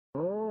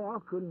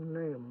couldn't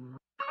name them.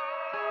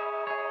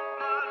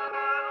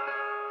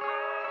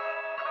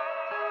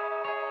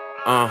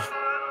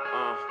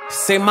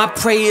 Say my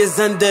prayers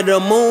under the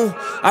moon,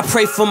 I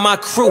pray for my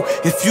crew.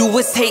 If you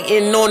was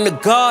hating on the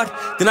God,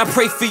 then I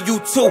pray for you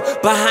too.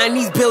 Behind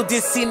these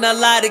buildings seen a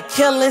lot of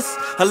killings,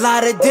 a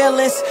lot of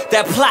dealings.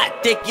 That plot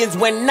thickens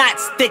when not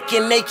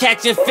sticking, they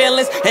catching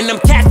feelings. And them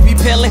cats be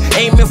peeling,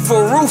 aiming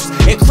for roofs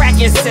and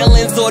cracking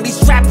ceilings. Or these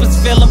trappers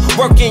feel them,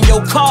 working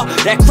your car.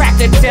 That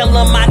cracker tell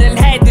them I done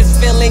had this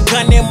feeling.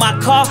 Gun in my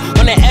car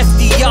on the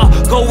FDR,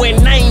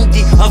 going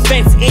 90.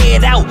 Events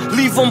aired out,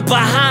 leave them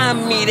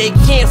behind me. They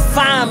can't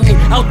find me.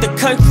 Out the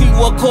country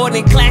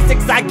recording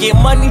classics, I get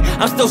money,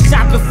 I'm still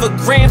shopping for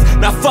grams,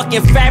 not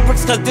fucking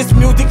fabrics, cause this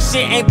music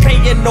shit ain't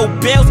paying no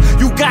bills.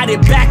 You got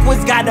it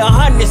backwards, got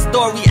 100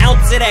 story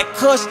ounce of that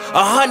kush,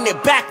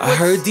 100 backwards. I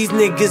heard these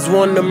niggas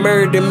wanna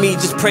murder me,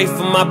 just pray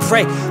for my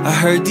prey. I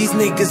heard these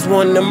niggas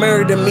wanna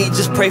murder me,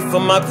 just pray for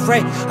my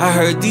prey. I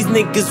heard these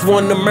niggas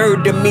wanna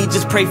murder me,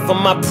 just pray for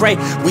my prey.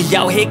 We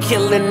out here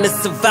killing the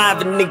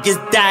surviving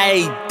niggas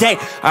day day.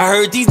 I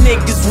heard these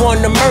niggas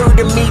wanna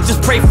murder me,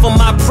 just pray for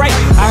my prey.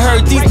 I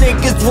heard these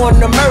niggas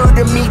wanna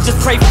murder me, just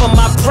pray for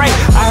my prey.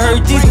 I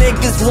heard these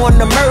niggas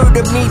wanna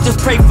murder me, just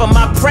pray for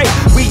my prey.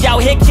 We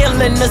out here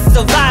killing the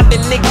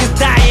surviving niggas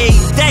day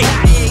day.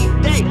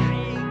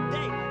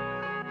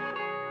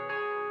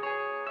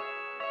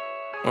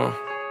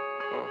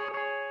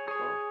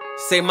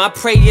 Say my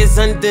prayers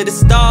under the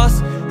stars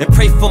and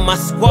pray for my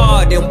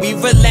squad. And we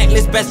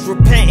relentless, best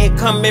repent and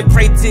come and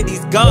pray to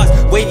these gods.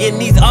 Weighing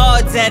these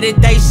odds at a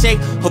day shake.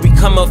 Hope he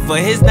come up for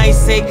his night's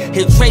sake.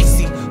 Hit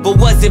Tracy, but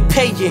wasn't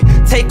paying.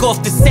 Take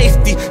off the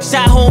safety.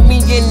 Shot homie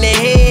in the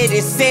head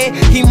and said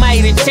he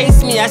might have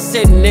chased me. I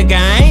said, nigga,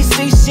 I ain't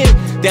see shit.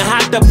 Then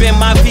hopped up in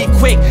my V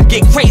quick.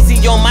 Get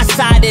crazy on my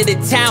side of the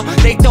town.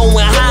 They throwing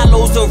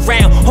hollows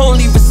around.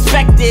 Only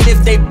respected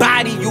if they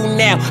body you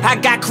now. I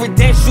got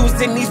credentials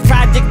in these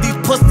projects. These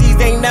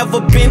pussies ain't never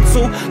been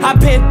to. I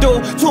been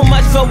through too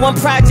much for one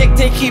project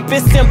to keep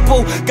it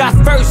simple. Got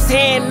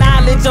first-hand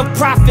knowledge of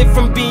profit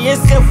from being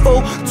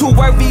sinful. Too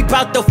worried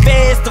about the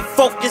feds to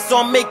focus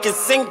on making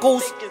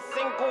singles.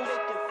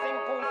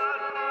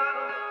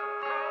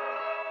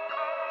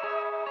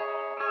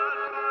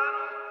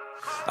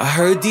 I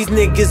heard these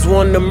niggas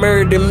wanna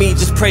murder me,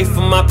 just pray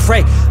for my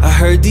prey. I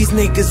heard these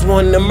niggas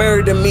wanna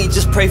murder me,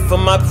 just pray for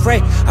my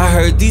prey. I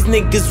heard these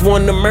niggas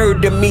wanna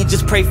murder me,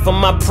 just pray for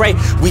my prey.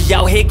 We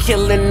out here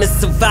killing the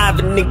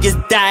surviving niggas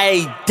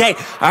day day.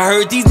 I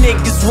heard these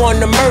niggas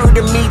wanna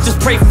murder me, just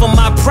pray for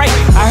my prey.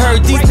 I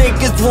heard these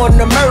niggas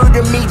wanna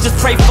murder me, just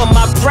pray for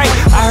my prey.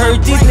 I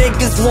heard these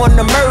niggas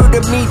wanna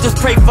murder me, just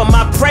pray for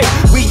my prey.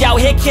 We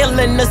out here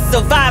killing the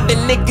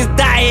surviving niggas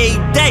day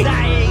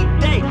day.